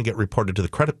still going to get reported to the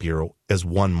credit bureau as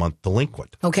 1 month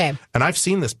delinquent. Okay. And I've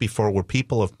seen this before where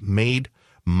people have made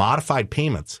modified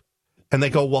payments and they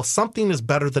go, well, something is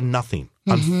better than nothing.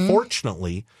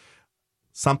 Unfortunately,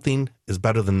 something is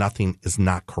better than nothing is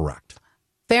not correct.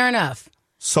 Fair enough.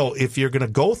 So if you're going to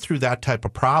go through that type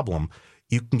of problem,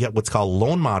 you can get what's called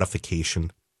loan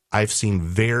modification. I've seen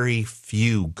very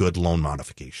few good loan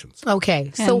modifications.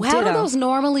 Okay. So how do those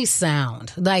normally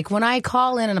sound? Like when I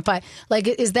call in and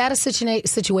is that a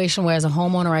situation where as a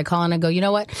homeowner I call in and go, you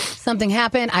know what? Something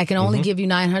happened. I can only give you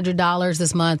 $900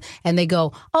 this month. And they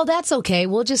go, oh, that's okay.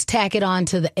 We'll just tack it on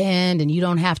to the end and you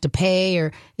don't have to pay.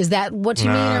 Or is that what you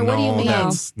mean? Or what do you mean?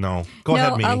 Go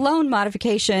ahead, Mimi. A loan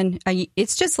modification,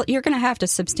 it's just, you're going to have to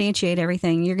substantiate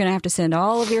everything. You're going to have to send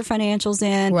all of your financials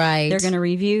in. Right. They're going to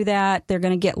review that. They're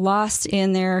going to get lost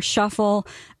in their shuffle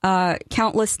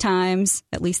countless times.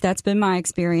 At least that's been my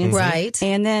experience. Right.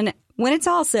 And then when it's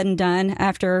all said and done,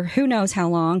 after who knows how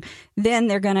long, then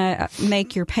they're going to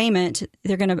make your payment.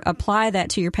 They're going to apply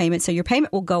that to your payment. So your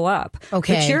payment will go up.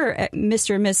 Okay. But you're,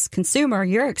 Mr. and Miss Consumer,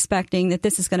 you're expecting that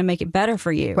this is going to make it better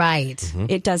for you. Right.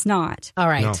 It does not. All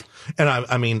right. No. And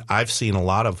I mean, I've seen a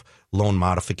lot of loan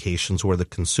modifications where the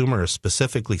consumer has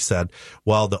specifically said,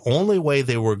 well, the only way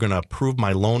they were going to approve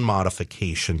my loan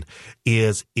modification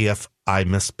is if I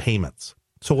miss payments.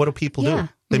 So what do people do?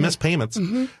 They miss payments.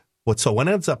 What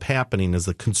ends up happening is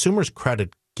the consumer's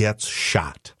credit gets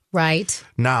shot. Right.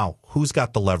 Now, who's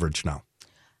got the leverage now?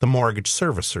 The mortgage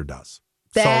servicer does.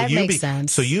 That makes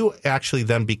sense. So you actually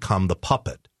then become the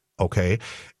puppet. Okay.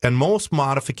 And most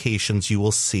modifications you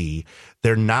will see,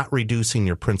 they're not reducing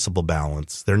your principal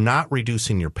balance. They're not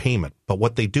reducing your payment. But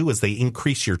what they do is they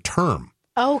increase your term.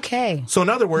 Okay. So in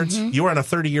other words, you are on a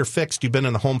 30-year fixed. You've been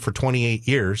in the home for 28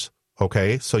 years.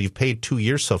 Okay. So you've paid 2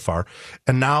 years so far.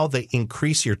 And now they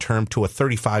increase your term to a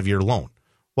 35-year loan.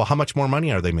 Well, how much more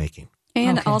money are they making?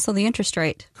 And also the interest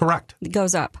rate. Correct.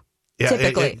 Goes up. Yeah,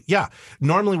 typically.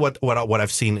 Normally what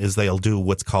I've seen is they'll do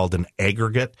what's called an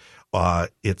aggregate.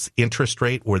 It's interest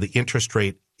rate, where the interest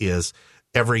rate is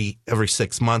every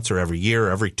 6 months or every year,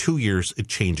 or every 2 years, it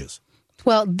changes.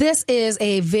 Well, this is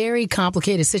a very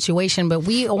complicated situation, but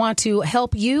we want to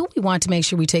help you. We want to make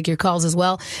sure we take your calls as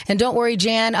well. And don't worry,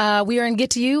 Jan, we are going to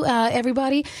get to you,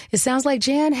 everybody. It sounds like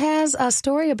Jan has a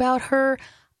story about her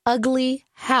ugly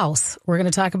house. We're going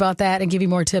to talk about that and give you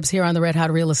more tips here on the Red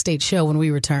Hot Real Estate Show when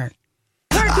we return.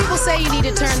 Heard people say you need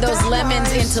to turn those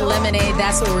lemons into lemonade.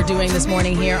 That's what we're doing this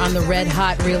morning here on the Red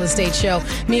Hot Real Estate Show.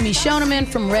 Mimi Shoneman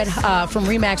from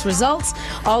RE/MAX Results.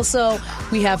 Also,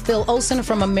 we have Phil Olson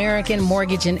from American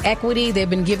Mortgage and Equity. They've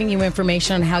been giving you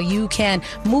information on how you can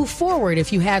move forward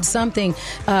if you had something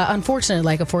unfortunate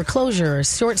like a foreclosure, a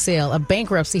short sale, a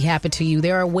bankruptcy happen to you.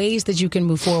 There are ways that you can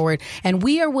move forward, and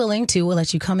we are willing to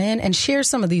let you come in and share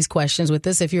some of these questions with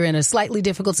us. If you're in a slightly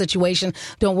difficult situation,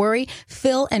 don't worry.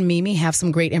 Phil and Mimi have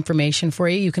some great information for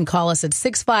you. You can call us at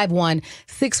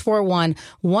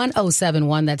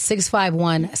 651-641-1071. That's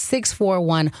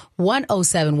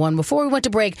 651-641-1071. Before we went to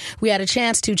break, we had a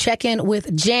chance to check in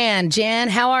with Jan. Jan,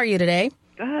 how are you today?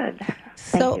 Good.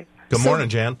 Thank you. Good morning,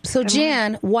 Jan. So,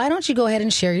 Jan, why don't you go ahead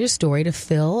and share your story to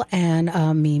Phil and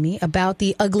Mimi about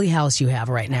the ugly house you have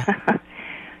right now?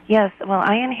 Yes, well,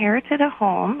 I inherited a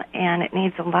home, and it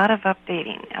needs a lot of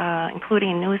updating,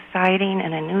 including new siding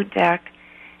and a new deck.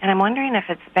 And I'm wondering if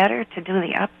it's better to do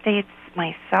the updates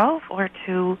myself or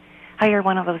to hire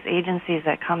one of those agencies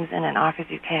that comes in and offers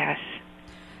you cash.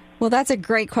 Well, that's a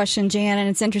great question, Jan, and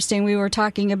it's interesting. We were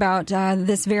talking about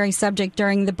this very subject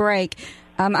during the break.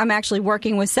 I'm actually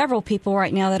working with several people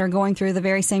right now that are going through the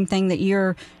very same thing that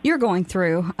you're going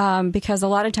through, because a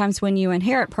lot of times when you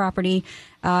inherit property,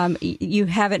 you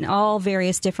have it in all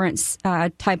various different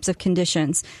types of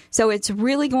conditions. So it's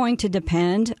really going to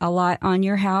depend a lot on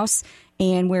your house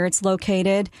and where it's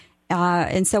located.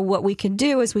 And so what we could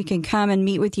do is we can come and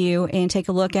meet with you and take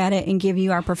a look at it and give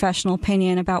you our professional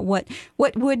opinion about what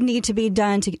would need to be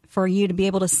done for you to be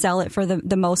able to sell it for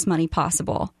the most money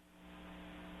possible.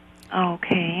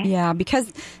 Okay. Yeah,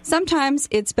 because sometimes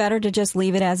it's better to just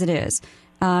leave it as it is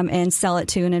and sell it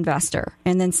to an investor.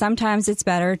 And then sometimes it's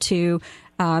better to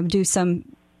do some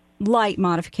light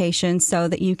modifications so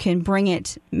that you can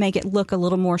make it look a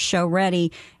little more show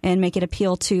ready and make it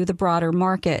appeal to the broader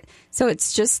market. So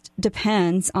it's just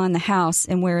depends on the house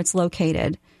and where it's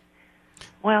located.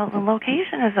 Well, the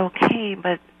location is okay,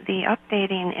 but the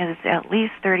updating is at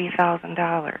least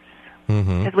 $30,000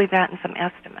 because we've gotten some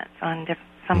estimates on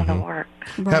some of the work.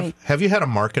 Right. Have you had a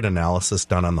market analysis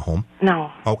done on the home?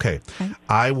 No. Okay.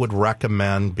 I would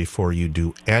recommend before you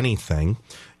do anything,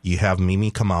 you have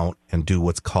Mimi come out and do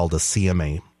what's called a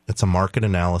CMA. It's a market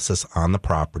analysis on the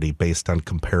property based on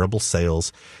comparable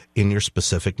sales in your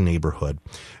specific neighborhood.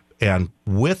 And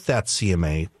with that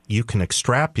CMA, you can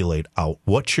extrapolate out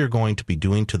what you're going to be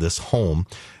doing to this home.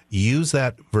 Use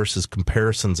that versus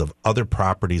comparisons of other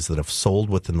properties that have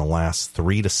sold within the last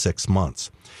 3 to 6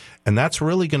 months. And that's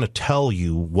really going to tell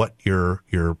you what your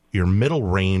middle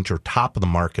range or top of the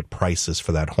market price is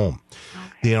for that home.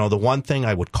 Okay. You know, the one thing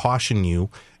I would caution you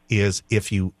is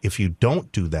if you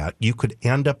don't do that, you could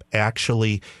end up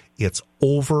actually it's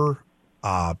overbuilding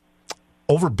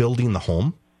the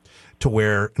home to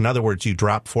where, in other words, you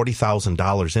drop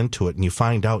 $40,000 into it and you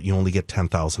find out you only get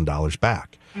 $10,000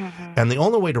 back. And the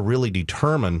only way to really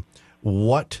determine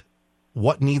what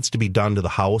needs to be done to the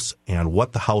house and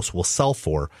what the house will sell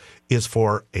for is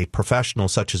for a professional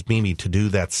such as Mimi to do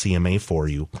that CMA for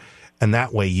you. And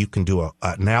that way you can do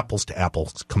an apples to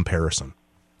apples comparison.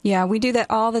 Yeah, we do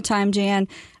that all the time, Jan.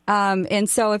 And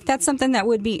so if that's something that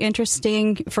would be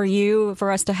interesting for you,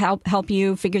 for us to help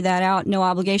you figure that out, no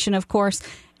obligation, of course,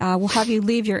 we'll have you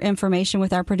leave your information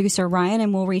with our producer, Ryan,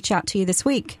 and we'll reach out to you this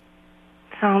week.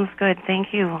 Sounds good.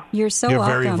 Thank you. You're You're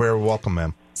welcome. very, very welcome,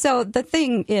 ma'am. So the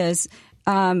thing is,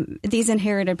 these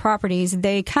inherited properties,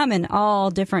 they come in all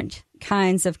different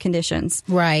kinds of conditions.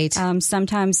 Right.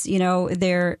 Sometimes,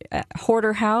 they're a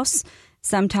hoarder house.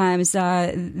 Sometimes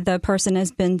the person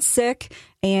has been sick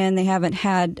and they haven't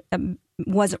had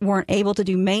weren't able to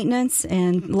do maintenance,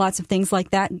 and lots of things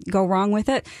like that go wrong with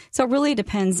it. So it really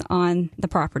depends on the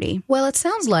property. Well, it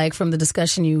sounds like from the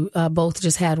discussion you both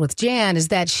just had with Jan is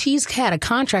that she's had a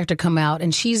contractor come out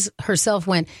and she's herself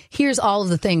went, here's all of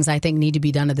the things I think need to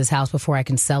be done to this house before I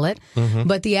can sell it.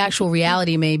 But the actual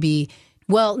reality may be,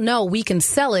 well, no, we can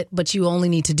sell it, but you only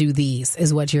need to do these,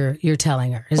 is what you're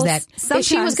telling her. Is that if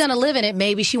she was going to live in it,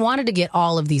 maybe she wanted to get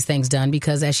all of these things done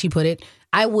because, as she put it,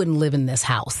 I wouldn't live in this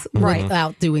house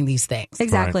without doing these things.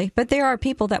 Exactly. Right. But there are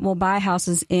people that will buy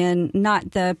houses in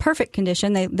not the perfect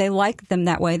condition. They like them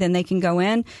that way. Then they can go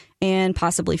in and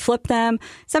possibly flip them.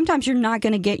 Sometimes you're not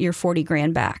going to get your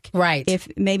 $40,000 back. Right. If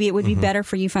maybe it would be better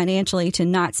for you financially to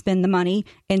not spend the money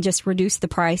and just reduce the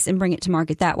price and bring it to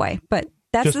market that way. But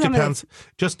That's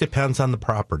just depends on the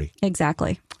property.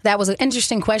 Exactly. That was an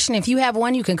interesting question. If you have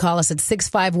one, you can call us at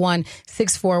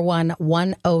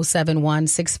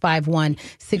 651-641-1071,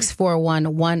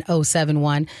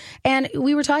 651-641-1071. And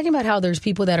we were talking about how there's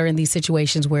people that are in these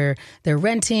situations where they're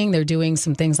renting, they're doing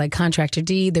some things like contractor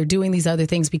deed, they're doing these other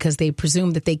things because they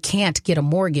presume that they can't get a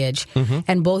mortgage.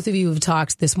 And both of you have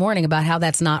talked this morning about how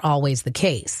that's not always the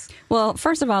case. Well,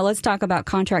 first of all, let's talk about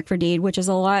contract for deed, which is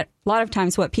a lot of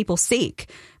times what people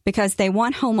seek because they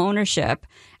want home ownership.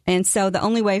 And so the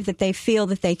only way that they feel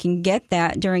that they can get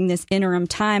that during this interim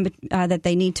time that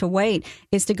they need to wait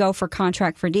is to go for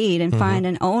contract for deed and find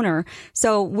an owner.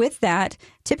 So with that,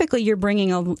 typically you're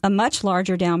bringing a much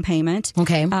larger down payment.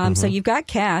 Okay. So you've got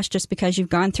cash just because you've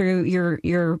gone through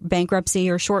your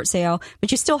bankruptcy or short sale, but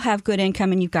you still have good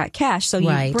income and you've got cash. So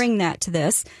you bring that to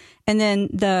this. And then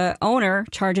the owner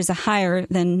charges a higher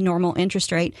than normal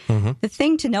interest rate. The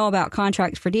thing to know about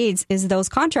contract for deeds is those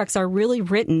contracts are really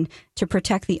written to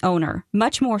protect the owner,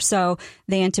 much more so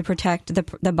than to protect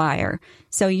the buyer.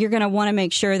 So you're going to want to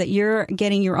make sure that you're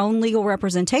getting your own legal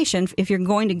representation if you're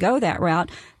going to go that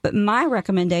route. But my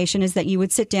recommendation is that you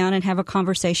would sit down and have a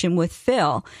conversation with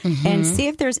Phil and see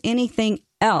if there's anything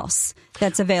else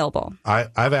that's available.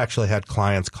 I've actually had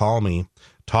clients call me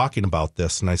talking about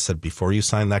this, and I said, before you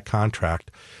sign that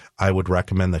contract, I would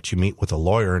recommend that you meet with a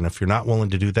lawyer, and if you're not willing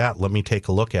to do that, let me take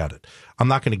a look at it. I'm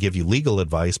not going to give you legal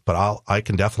advice, but I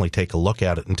can definitely take a look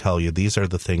at it and tell you these are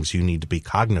the things you need to be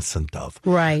cognizant of.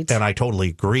 Right. And I totally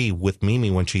agree with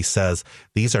Mimi when she says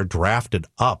these are drafted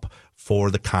up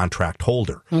for the contract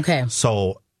holder. Okay.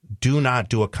 So do not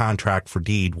do a contract for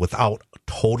deed without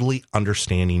totally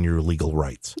understanding your legal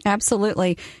rights.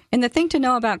 Absolutely. And the thing to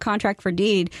know about contract for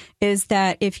deed is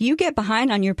that if you get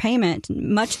behind on your payment,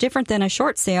 much different than a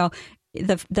short sale,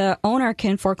 the owner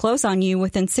can foreclose on you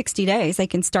within 60 days. They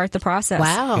can start the process.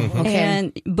 Wow. Okay.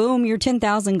 And boom, your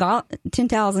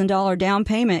 $10,000 down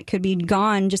payment could be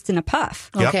gone just in a puff.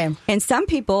 Okay. Yep. And some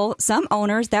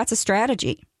owners, that's a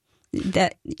strategy.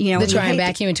 That they try and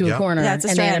back you into a corner, that's a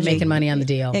and they end up strategy. making money on the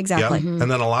deal. Exactly. Yep.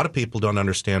 And then a lot of people don't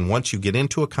understand, once you get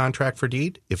into a contract for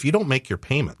deed, if you don't make your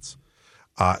payments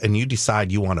and you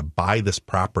decide you want to buy this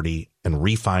property and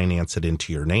refinance it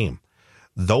into your name,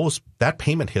 that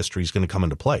payment history is going to come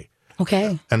into play.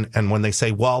 Okay. And when they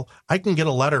say, well, I can get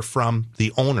a letter from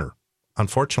the owner,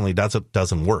 unfortunately,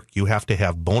 doesn't work. You have to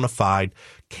have bona fide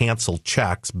canceled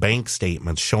checks, bank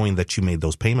statements showing that you made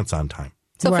those payments on time.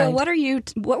 So, right. Phil,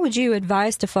 what would you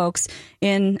advise to folks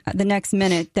in the next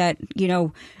minute that,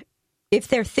 if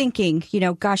they're thinking,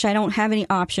 gosh, I don't have any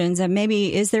options, and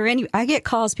maybe I get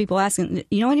calls, people asking,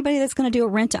 anybody that's going to do a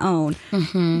rent to own?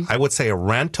 I would say a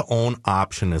rent to own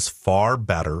option is far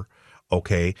better.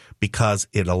 Okay, because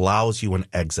it allows you an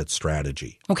exit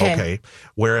strategy. Okay.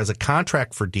 Whereas a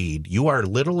contract for deed, you are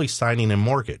literally signing a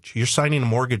mortgage. You're signing a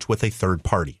mortgage with a third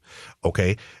party.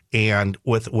 Okay. And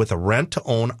with a rent to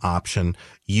own option,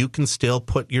 you can still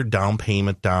put your down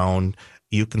payment down.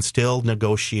 You can still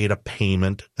negotiate a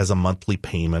payment as a monthly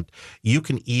payment. You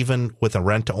can even, with a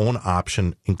rent to own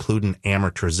option, include an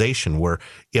amortization where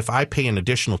if I pay an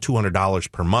additional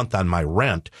 $200 per month on my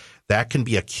rent, that can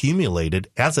be accumulated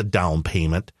as a down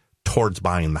payment towards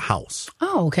buying the house.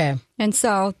 Oh, okay. And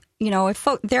so, if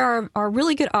there are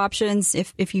really good options,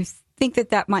 if you think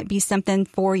that might be something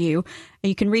for you,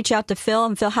 you can reach out to Phil.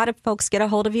 And Phil, how do folks get a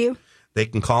hold of you? They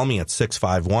can call me at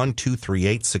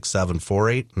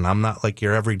 651-238-6748, and I'm not like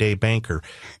your everyday banker.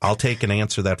 I'll take and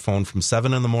answer that phone from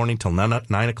 7 in the morning till 9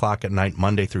 o'clock at night,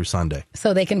 Monday through Sunday.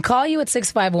 So they can call you at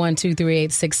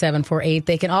 651-238-6748.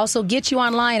 They can also get you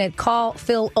online at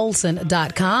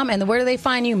callphilolson.com. And where do they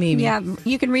find you, Mimi? Yeah,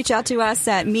 you can reach out to us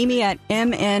at Mimi at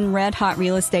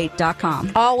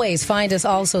mnredhotrealestate.com. Always find us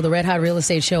also, the Red Hot Real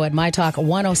Estate Show, at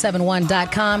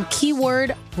mytalk1071.com.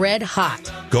 Keyword Red Hot.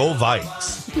 Go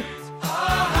Vikes.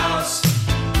 House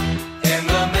in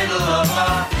the middle of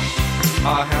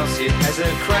our house, it has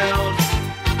a crowd.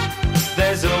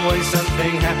 There's always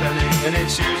something happening, and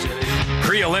it's usually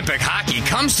Pre-Olympic hockey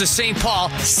comes to St. Paul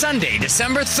Sunday,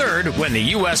 December 3rd, when the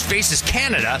U.S. faces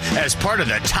Canada as part of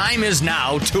the Time Is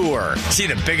Now tour. See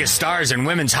the biggest stars in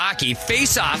women's hockey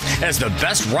face off as the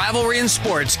best rivalry in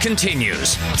sports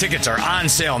continues. Tickets are on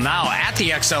sale now at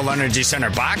the XL Energy Center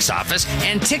box office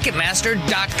and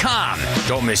Ticketmaster.com.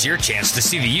 Don't miss your chance to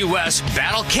see the U.S.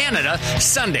 battle Canada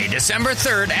Sunday, December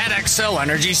 3rd at XL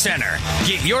Energy Center.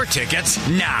 Get your tickets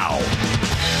now.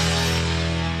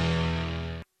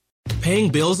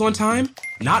 Paying bills on time?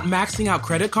 Not maxing out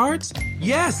credit cards?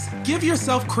 Yes, give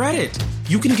yourself credit.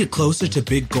 You can get closer to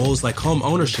big goals like home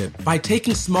ownership by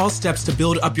taking small steps to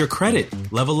build up your credit.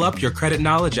 Level up your credit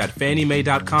knowledge at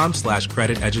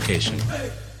fanniemae.com/credit education.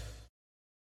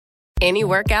 Any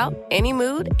workout, any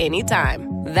mood, anytime.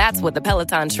 That's what the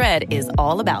Peloton Tread is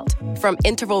all about. From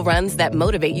interval runs that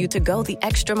motivate you to go the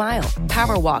extra mile,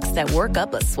 power walks that work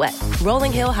up a sweat,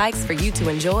 rolling hill hikes for you to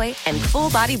enjoy, and full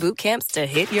body boot camps to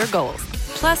hit your goals.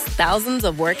 Plus thousands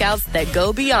of workouts that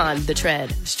go beyond the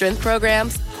tread. Strength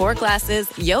programs, core classes,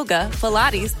 yoga,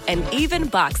 Pilates, and even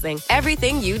boxing.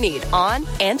 Everything you need on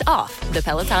and off the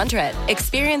Peloton Tread.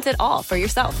 Experience it all for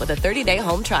yourself with a 30-day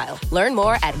home trial. Learn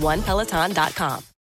more at onepeloton.com.